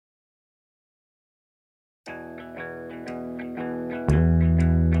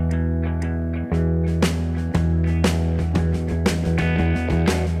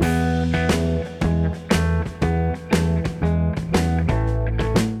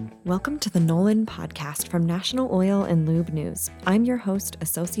Welcome to the NOLN podcast from National Oil and Lube News. I'm your host,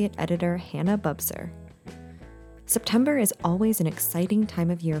 Associate Editor Hannah Bubser. September is always an exciting time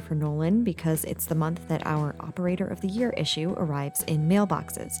of year for NOLN because it's the month that our Operator of the Year issue arrives in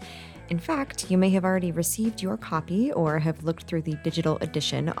mailboxes. In fact, you may have already received your copy or have looked through the digital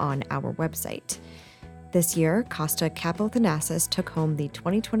edition on our website. This year, Costa Kapothanasis took home the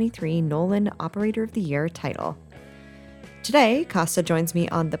 2023 NOLN Operator of the Year title. Today, Costa joins me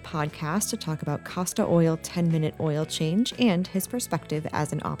on the podcast to talk about Costa Oil 10-minute oil change and his perspective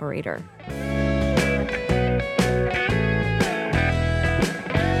as an operator.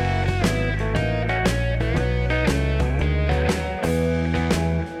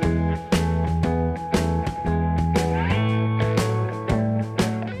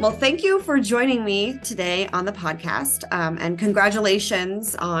 Well, thank you for joining me today on the podcast, and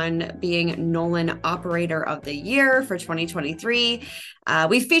congratulations on being NOLN Operator of the Year for 2023.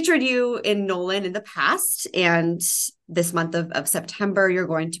 We featured you in NOLN in the past, and this month of September, you're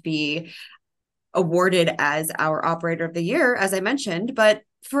going to be awarded as our Operator of the Year, as I mentioned. But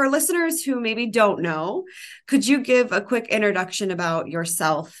for listeners who maybe don't know, could you give a quick introduction about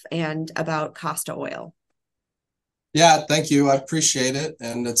yourself and about Costa Oil? Yeah, thank you. I appreciate it.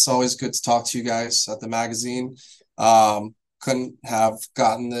 And it's always good to talk to you guys at the magazine. Couldn't have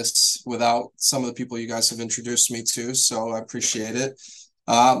gotten this without some of the people you guys have introduced me to, so I appreciate it.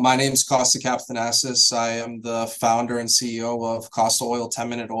 My name is Costa Kapothanasis. I am the founder and CEO of Costa Oil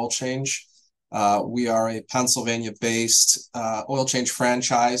 10-minute oil change. We are a Pennsylvania-based oil change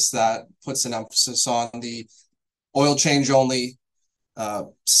franchise that puts an emphasis on the oil change only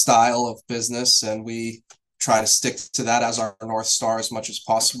style of business, and we try to stick to that as our North Star as much as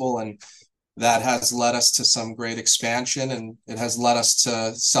possible. And that has led us to some great expansion, and it has led us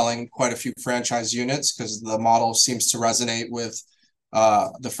to selling quite a few franchise units because the model seems to resonate with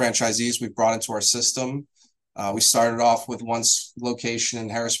the franchisees we've brought into our system. We started off with one location in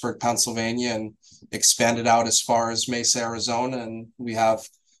Harrisburg, Pennsylvania, and expanded out as far as Mesa, Arizona. And we have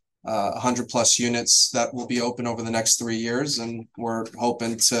 100 plus units that will be open over the next 3 years. And we're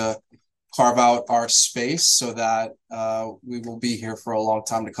hoping to carve out our space so that we will be here for a long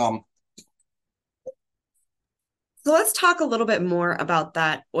time to come. So let's talk a little bit more about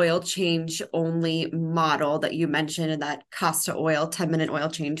that oil change only model that you mentioned and that Costa Oil 10-minute oil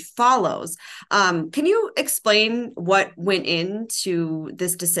change follows. Can you explain what went into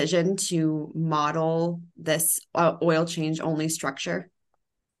this decision to model this oil change only structure?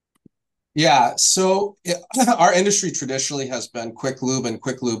 Yeah, so our industry traditionally has been quick lube and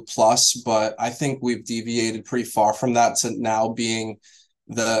quick lube plus, but I think we've deviated pretty far from that to now being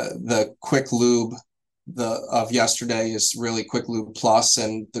the quick lube of yesterday is really quick lube plus,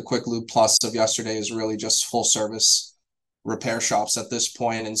 and the quick lube plus of yesterday is really just full service repair shops at this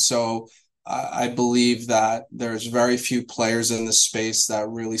point. And so I believe that there's very few players in this space that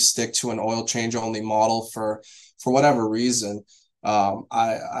really stick to an oil change only model for whatever reason.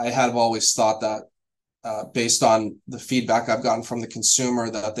 I have always thought that based on the feedback I've gotten from the consumer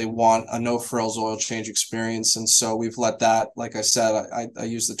that they want a no frills oil change experience. And so we've let that, like I said, I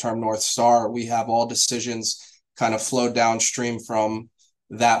use the term North Star. We have all decisions kind of flow downstream from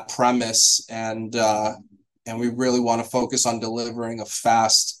that premise. And we really want to focus on delivering a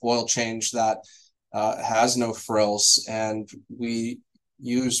fast oil change that has no frills. And we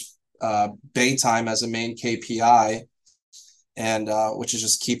use bay time as a main KPI, and which is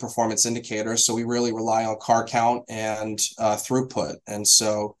just key performance indicator. So we really rely on car count and throughput. And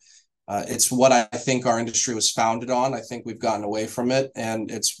so it's what I think our industry was founded on. I think we've gotten away from it, and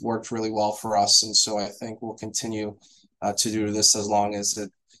it's worked really well for us. And so I think we'll continue to do this as long as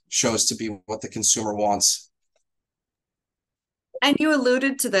it shows to be what the consumer wants. And you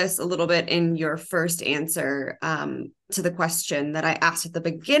alluded to this a little bit in your first answer to the question that I asked at the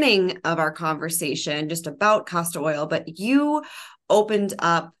beginning of our conversation just about Costa Oil, but you opened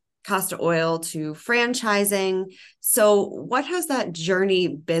up Costa Oil to franchising. So what has that journey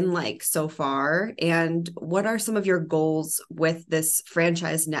been like so far? And what are some of your goals with this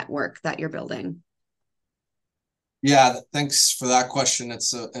franchise network that you're building? Yeah, thanks for that question.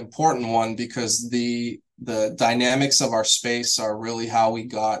 It's an important one because the dynamics of our space are really how we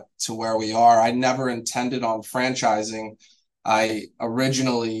got to where we are. I never intended on franchising. I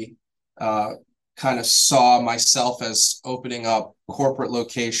originally kind of saw myself as opening up corporate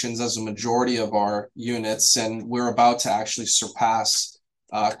locations as a majority of our units, and we're about to actually surpass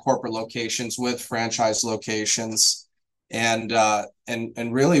corporate locations with franchise locations. And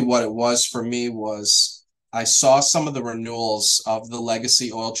really what it was for me was I saw some of the renewals of the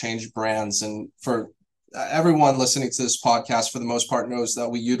legacy oil change brands, and for everyone listening to this podcast for the most part knows that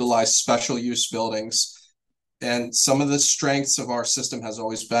we utilize special use buildings. And some of the strengths of our system has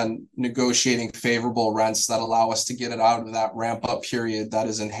always been negotiating favorable rents that allow us to get it out of that ramp up period that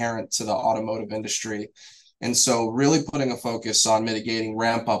is inherent to the automotive industry. And so really putting a focus on mitigating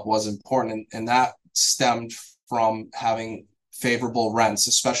ramp up was important. And that stemmed from having favorable rents,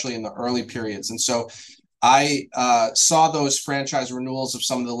 especially in the early periods. And so I saw those franchise renewals of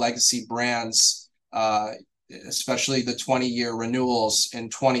some of the legacy brands, especially the 20-year renewals in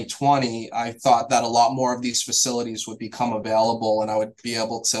 2020. I thought that a lot more of these facilities would become available, and I would be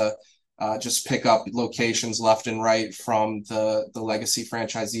able to just pick up locations left and right from the legacy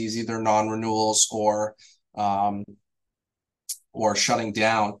franchisees, either non-renewals or shutting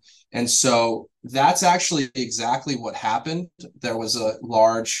down. And so that's actually exactly what happened. There was a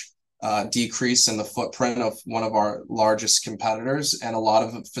large decrease in the footprint of one of our largest competitors, and a lot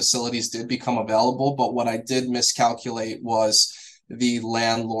of facilities did become available. But what I did miscalculate was the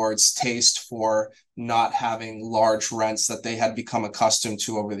landlord's taste for not having large rents that they had become accustomed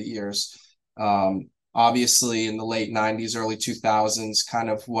to over the years. Obviously, in the late 90s, early 2000s, kind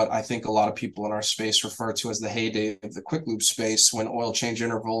of what I think a lot of people in our space refer to as the heyday of the quick lube space, when oil change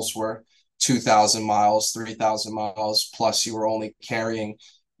intervals were 2,000 miles, 3,000 miles, plus you were only carrying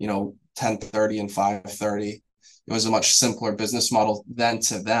 1030 and 530. It was a much simpler business model then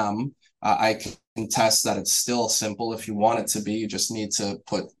to them. I can test that it's still simple if you want it to be. You just need to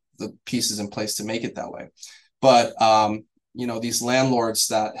put the pieces in place to make it that way. But these landlords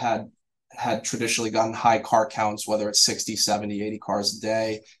that had traditionally gotten high car counts, whether it's 60, 70, 80 cars a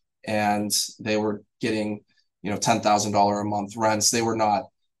day, and they were getting $10,000 a month rents, they were not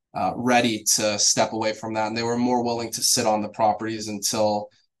ready to step away from that, and they were more willing to sit on the properties until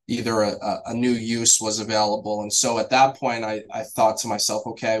either a new use was available. And so at that point, I thought to myself,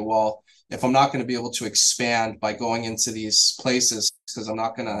 okay, well, if I'm not going to be able to expand by going into these places, because I'm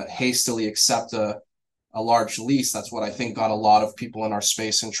not going to hastily accept a large lease, that's what I think got a lot of people in our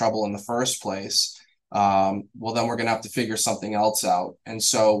space in trouble in the first place. Well, then we're going to have to figure something else out. And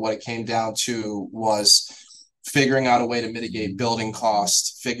so what it came down to was figuring out a way to mitigate building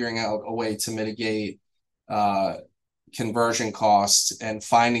costs, figuring out a way to mitigate conversion costs, and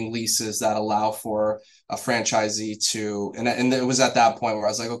finding leases that allow for a franchisee to, and it was at that point where I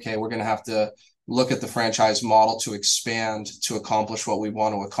was like, okay, we're going to have to look at the franchise model to expand to accomplish what we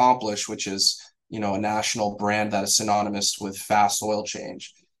want to accomplish, which is, a national brand that is synonymous with fast oil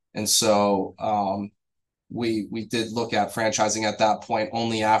change. And so we did look at franchising at that point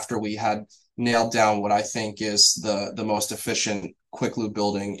only after we had nailed down what I think is the most efficient quick lube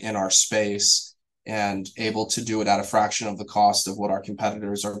building in our space, and able to do it at a fraction of the cost of what our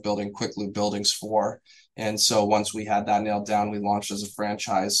competitors are building quick lube buildings for. And so once we had that nailed down, we launched as a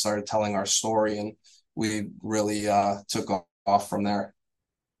franchise, started telling our story, and we really took off from there.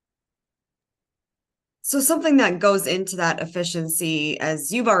 So something that goes into that efficiency,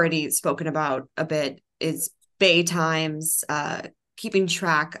 as you've already spoken about a bit, is bay times, keeping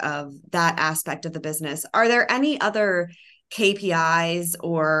track of that aspect of the business. Are there any other KPIs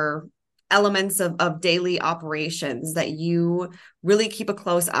or elements of daily operations that you really keep a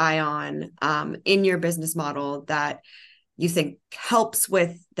close eye on in your business model that you think helps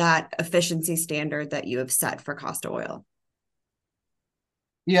with that efficiency standard that you have set for Costa Oil?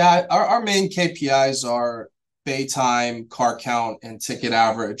 Yeah, our main KPIs are bay time, car count, and ticket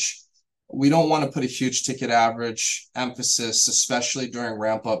average. We don't want to put a huge ticket average emphasis, especially during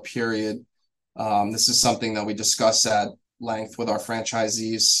ramp up period. This is something that we discuss at length with our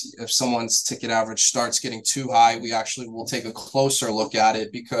franchisees. If someone's ticket average starts getting too high, we actually will take a closer look at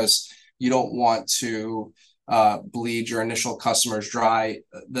it, because you don't want to bleed your initial customers dry.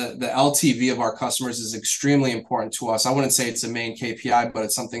 The LTV of our customers is extremely important to us. I wouldn't say it's a main KPI, but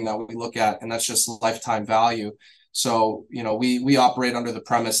it's something that we look at, and that's just lifetime value. So, we operate under the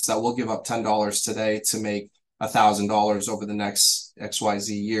premise that we'll give up $10 today to make $1,000 over the next XYZ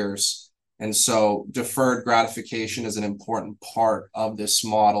years. And so deferred gratification is an important part of this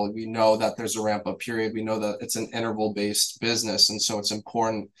model. We know that there's a ramp up period. We know that it's an interval based business. And so it's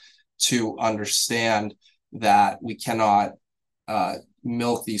important to understand that we cannot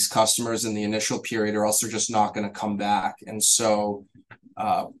milk these customers in the initial period, or else they're just not going to come back. And so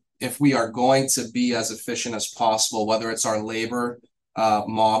if we are going to be as efficient as possible, whether it's our labor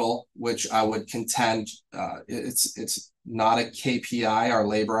model, which I would contend it's not a KPI, our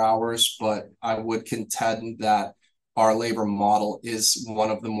labor hours, but I would contend that our labor model is one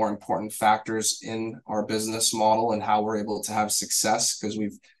of the more important factors in our business model and how we're able to have success, because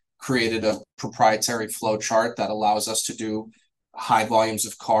we've created a proprietary flow chart that allows us to do high volumes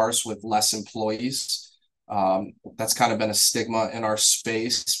of cars with less employees. That's kind of been a stigma in our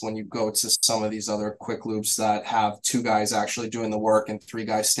space when you go to some of these other quick lubes that have two guys actually doing the work and three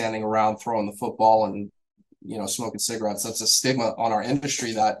guys standing around throwing the football and, smoking cigarettes. That's a stigma on our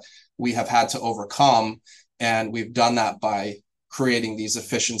industry that we have had to overcome. And we've done that by creating these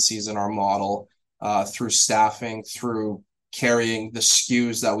efficiencies in our model through staffing, through carrying the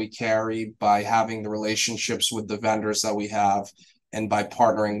SKUs that we carry, by having the relationships with the vendors that we have, and by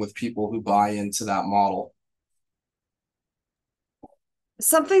partnering with people who buy into that model.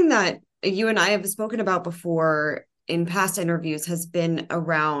 Something that you and I have spoken about before in past interviews has been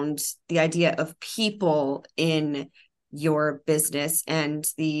around the idea of people in your business and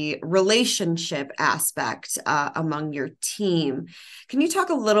the relationship aspect among your team. Can you talk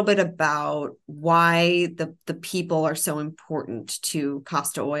a little bit about why the people are so important to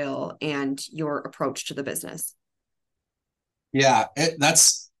Costa Oil and your approach to the business? Yeah,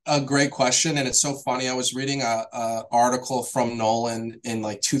 that's a great question. And it's so funny. I was reading a article from NOLN in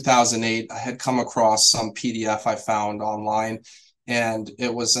like 2008. I had come across some PDF I found online, and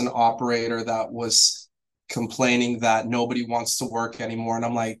it was an operator that was complaining that nobody wants to work anymore. And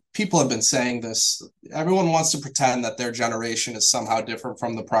I'm like, people have been saying this. Everyone wants to pretend that their generation is somehow different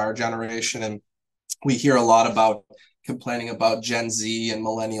from the prior generation. And we hear a lot about complaining about Gen Z and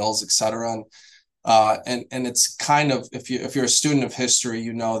millennials, et cetera. And it's kind of, if you're a student of history,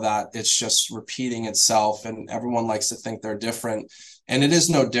 you know that it's just repeating itself, and everyone likes to think they're different, and it is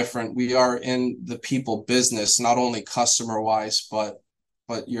no different. We are in the people business, not only customer wise, but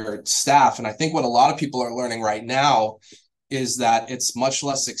your staff. And I think what a lot of people are learning right now is that it's much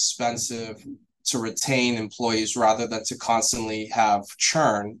less expensive to retain employees rather than to constantly have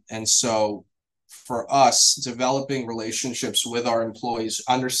churn. And so for us, developing relationships with our employees,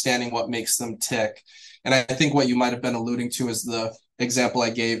 understanding what makes them tick. And I think what you might have been alluding to is the example I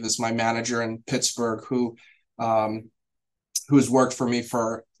gave is my manager in Pittsburgh who's worked for me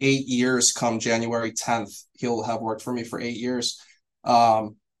for 8 years. Come January 10th, he'll have worked for me for 8 years.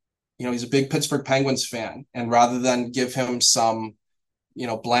 He's a big Pittsburgh Penguins fan. And rather than give him some,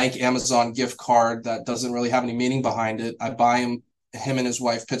 blank Amazon gift card that doesn't really have any meaning behind it, I buy him and his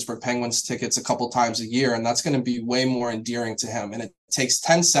wife Pittsburgh Penguins tickets a couple times a year, and that's going to be way more endearing to him. And it takes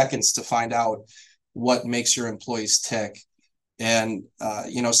 10 seconds to find out what makes your employees tick. And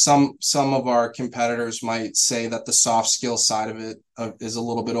some of our competitors might say that the soft skill side of it is a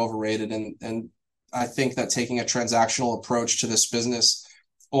little bit overrated, and I think that taking a transactional approach to this business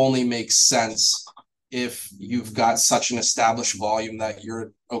only makes sense if you've got such an established volume that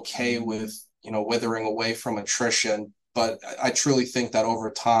you're okay with withering away from attrition. But I truly think that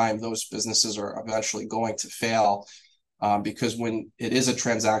over time, those businesses are eventually going to fail because when it is a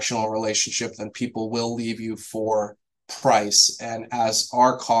transactional relationship, then people will leave you for price. And as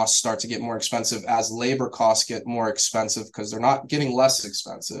our costs start to get more expensive, as labor costs get more expensive, because they're not getting less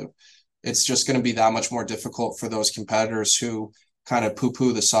expensive, it's just going to be that much more difficult for those competitors who kind of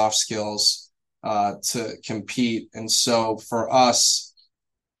poo-poo the soft skills to compete. And so for us,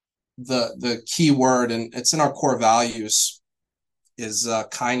 the key word, and it's in our core values, is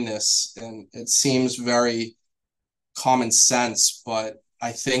kindness. And it seems very common sense, but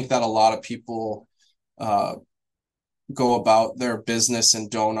I think that a lot of people go about their business and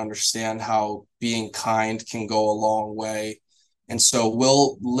don't understand how being kind can go a long way. And so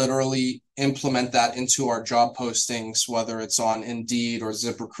we'll literally implement that into our job postings, whether it's on Indeed or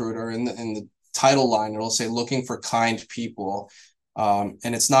ZipRecruiter. In the title line, it'll say looking for kind people.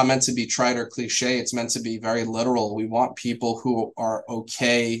 And it's not meant to be trite or cliche. It's meant to be very literal. We want people who are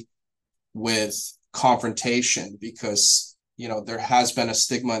okay with confrontation because, there has been a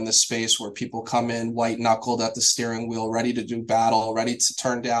stigma in this space where people come in white knuckled at the steering wheel, ready to do battle, ready to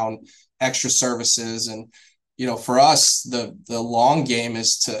turn down extra services. And, for us, the long game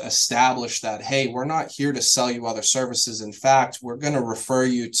is to establish that, hey, we're not here to sell you other services. In fact, we're going to refer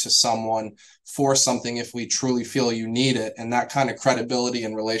you to someone for something if we truly feel you need it. And that kind of credibility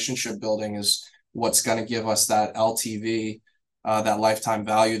and relationship building is what's going to give us that LTV, that lifetime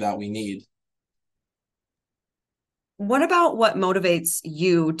value that we need. What about what motivates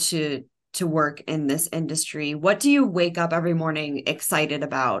you to work in this industry? What do you wake up every morning excited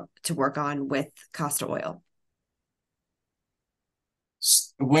about to work on with Costa Oil?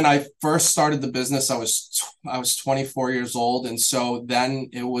 When I first started the business, I was 24 years old. And so then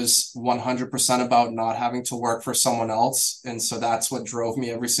it was 100% about not having to work for someone else. And so that's what drove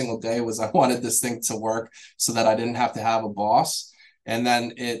me every single day was I wanted this thing to work so that I didn't have to have a boss. And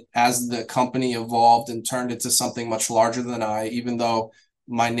then as the company evolved and turned into something much larger than even though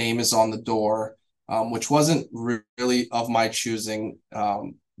my name is on the door, which wasn't really of my choosing,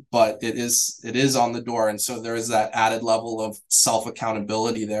 but it is on the door, and so there is that added level of self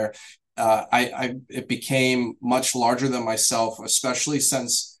accountability there. It became much larger than myself, especially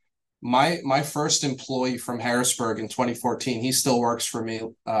since my first employee from Harrisburg in 2014, he still works for me.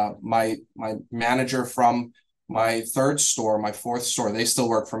 My manager from my third store, my fourth store, they still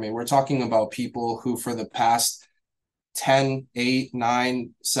work for me. We're talking about people who for the past 10, 8, 9,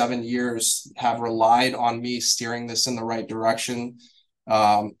 7 years have relied on me steering this in the right direction.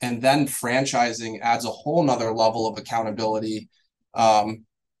 And then franchising adds a whole nother level of accountability. Um,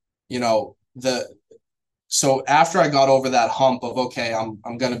 you know, so after I got over that hump of, okay,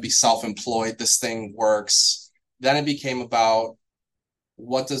 I'm going to be self-employed, this thing works, then it became about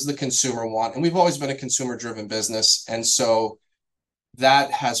what does the consumer want? And we've always been a consumer-driven business. And so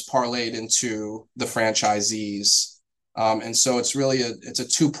that has parlayed into the franchisees. And so it's a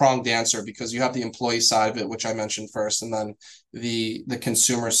two-pronged answer, because you have the employee side of it, which I mentioned first, and then the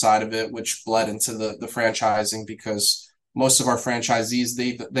consumer side of it, which bled into the franchising, because most of our franchisees,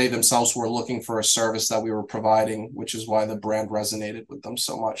 they themselves were looking for a service that we were providing, which is why the brand resonated with them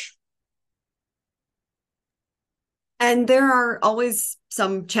so much. And there are always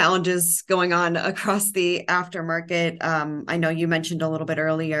some challenges going on across the aftermarket. I know you mentioned a little bit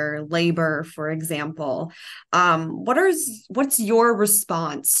earlier, labor, for example. What's your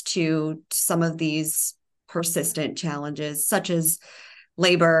response to some of these persistent challenges, such as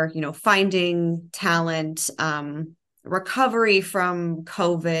labor, finding talent, recovery from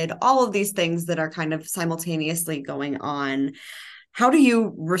COVID, all of these things that are kind of simultaneously going on? How do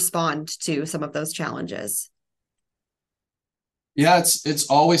you respond to some of those challenges? Yeah, it's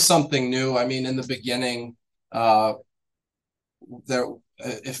always something new. I mean, in the beginning, uh, there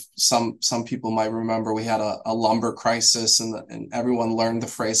if some people might remember, we had a lumber crisis, and everyone learned the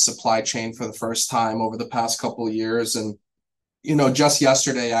phrase supply chain for the first time over the past couple of years. And just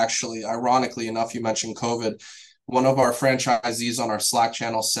yesterday, actually, ironically enough, you mentioned COVID. One of our franchisees on our Slack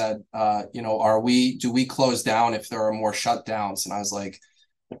channel said, do we close down if there are more shutdowns? And I was like,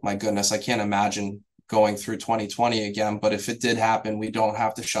 my goodness, I can't imagine going through 2020 again. But if it did happen, we don't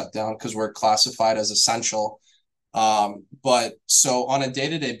have to shut down because we're classified as essential. But so on a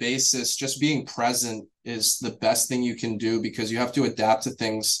day-to-day basis, just being present is the best thing you can do, because you have to adapt to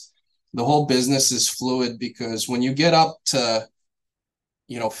things. The whole business is fluid, because when you get up to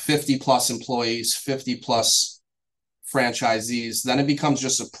 50 plus employees, 50 plus franchisees, then it becomes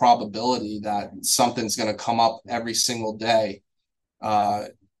just a probability that something's going to come up every single day.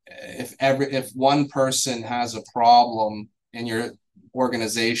 If one person has a problem in your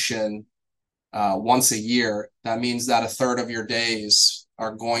organization once a year, that means that a third of your days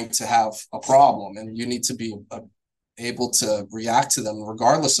are going to have a problem, and you need to be able to react to them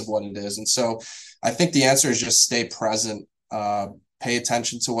regardless of what it is. And so I think the answer is just stay present, pay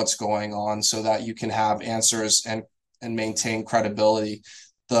attention to what's going on so that you can have answers and maintain credibility.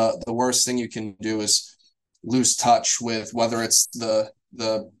 The worst thing you can do is lose touch with, whether it's the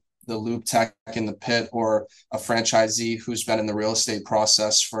lube tech in the pit or a franchisee who's been in the real estate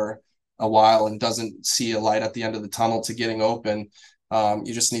process for a while and doesn't see a light at the end of the tunnel to getting open.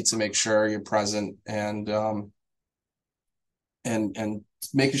 You just need to make sure you're present and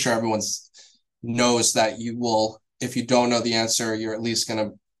making sure everyone knows that you will, if you don't know the answer, you're at least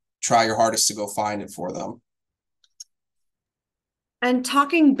going to try your hardest to go find it for them. And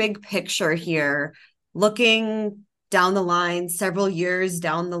talking big picture here, looking down the line, several years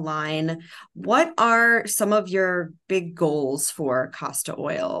down the line, what are some of your big goals for Costa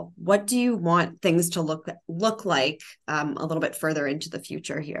Oil? What do you want things to look like a little bit further into the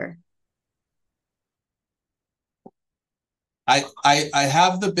future here? I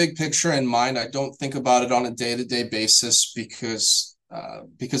have the big picture in mind. I don't think about it on a day-to-day basis because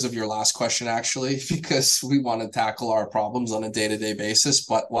of your last question, actually, because we want to tackle our problems on a day-to-day basis,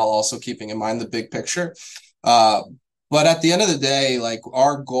 but while also keeping in mind the big picture. But at the end of the day, like,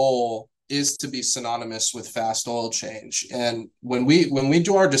 our goal is to be synonymous with fast oil change. And when we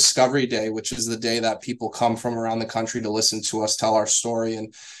do our discovery day, which is the day that people come from around the country to listen to us tell our story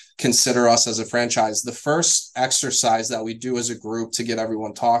and consider us as a franchise, the first exercise that we do as a group to get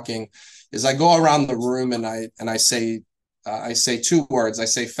everyone talking is I go around the room and I say two words. I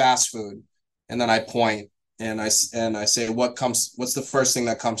say fast food, and then I point and I say what's the first thing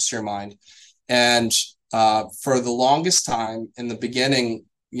that comes to your mind? And for the longest time in the beginning,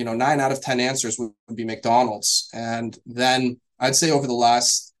 9 out of 10 answers would be McDonald's. And then I'd say over the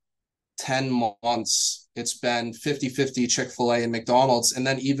last 10 months, it's been 50-50 Chick-fil-A and McDonald's. And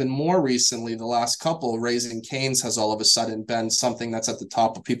then even more recently, the last couple, Raising Cane's has all of a sudden been something that's at the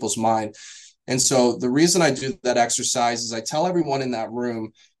top of people's mind. And so the reason I do that exercise is I tell everyone in that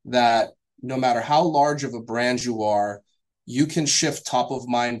room, that no matter how large of a brand you are, you can shift top of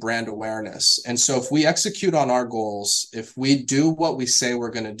mind brand awareness. And so if we execute on our goals, if we do what we say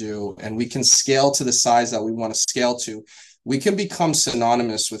we're going to do, and we can scale to the size that we want to scale to, we can become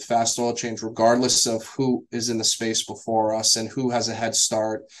synonymous with fast oil change, regardless of who is in the space before us and who has a head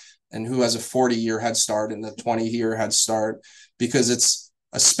start and who has a 40-year head start and a 20-year head start, because it's,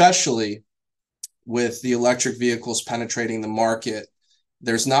 especially with the electric vehicles penetrating the market,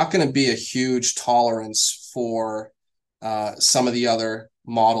 there's not going to be a huge tolerance for some of the other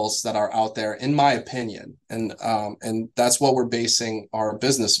models that are out there, in my opinion. And that's what we're basing our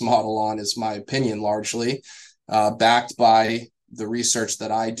business model on, is my opinion, largely backed by the research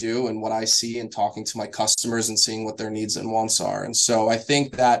that I do and what I see and talking to my customers and seeing what their needs and wants are. And so I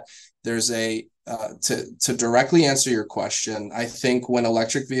think that there's to directly answer your question, I think when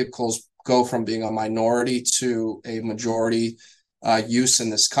electric vehicles go from being a minority to a majority use in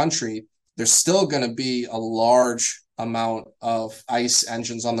this country, there's still going to be a large amount of ICE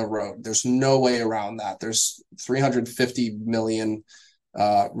engines on the road. There's no way around that. There's 350 million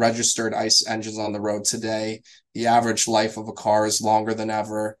registered ICE engines on the road today. The average life of a car is longer than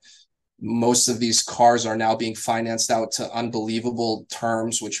ever. Most of these cars are now being financed out to unbelievable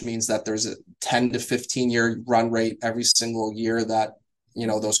terms, which means that there's a 10 to 15-year run rate every single year that,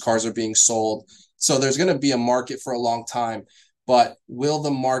 those cars are being sold. So there's going to be a market for a long time. But will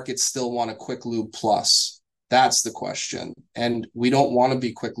the market still want a quick lube plus? That's the question. And we don't want to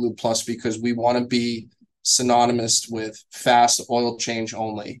be quick lube plus, because we want to be synonymous with fast oil change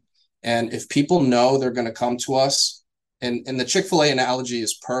only. And if people know they're going to come to us, and the Chick-fil-A analogy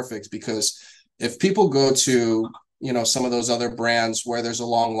is perfect, because if people go to, some of those other brands where there's a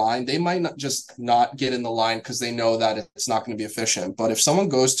long line, they might not get in the line because they know that it's not going to be efficient. But if someone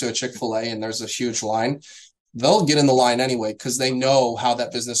goes to a Chick-fil-A and there's a huge line, they'll get in the line anyway, because they know how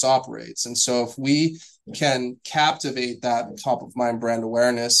that business operates. And so if we can captivate that top of mind brand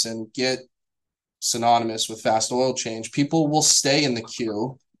awareness and get synonymous with fast oil change, people will stay in the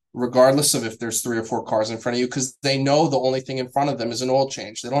queue regardless of if there's 3 or 4 cars in front of you, because they know the only thing in front of them is an oil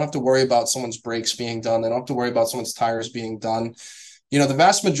change. They don't have to worry about someone's brakes being done. They don't have to worry about someone's tires being done. The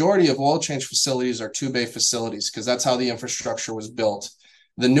vast majority of oil change facilities are 2-bay facilities, because that's how the infrastructure was built.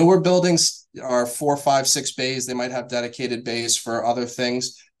 The newer buildings are 4, 5, 6 bays. They might have dedicated bays for other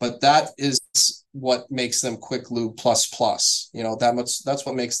things, but that is what makes them quick lube plus. That's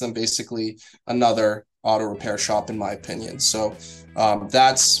what makes them basically another auto repair shop, in my opinion. So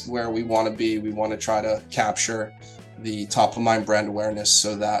that's where we want to be. We want to try to capture the top of mind brand awareness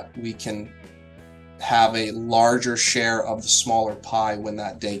so that we can have a larger share of the smaller pie when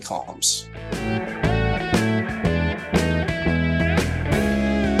that day comes.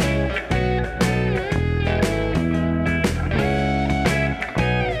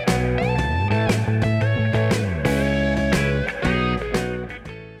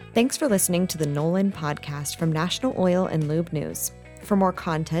 Thanks for listening to the NOLN podcast from National Oil and Lube News. For more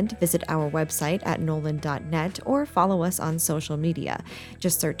content, visit our website at NOLN.net or follow us on social media.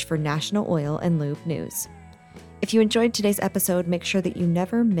 Just search for National Oil and Lube News. If you enjoyed today's episode, make sure that you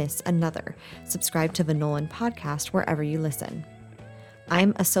never miss another. Subscribe to the NOLN podcast wherever you listen.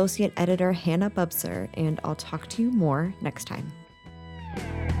 I'm Associate Editor Hannah Bubser, and I'll talk to you more next time.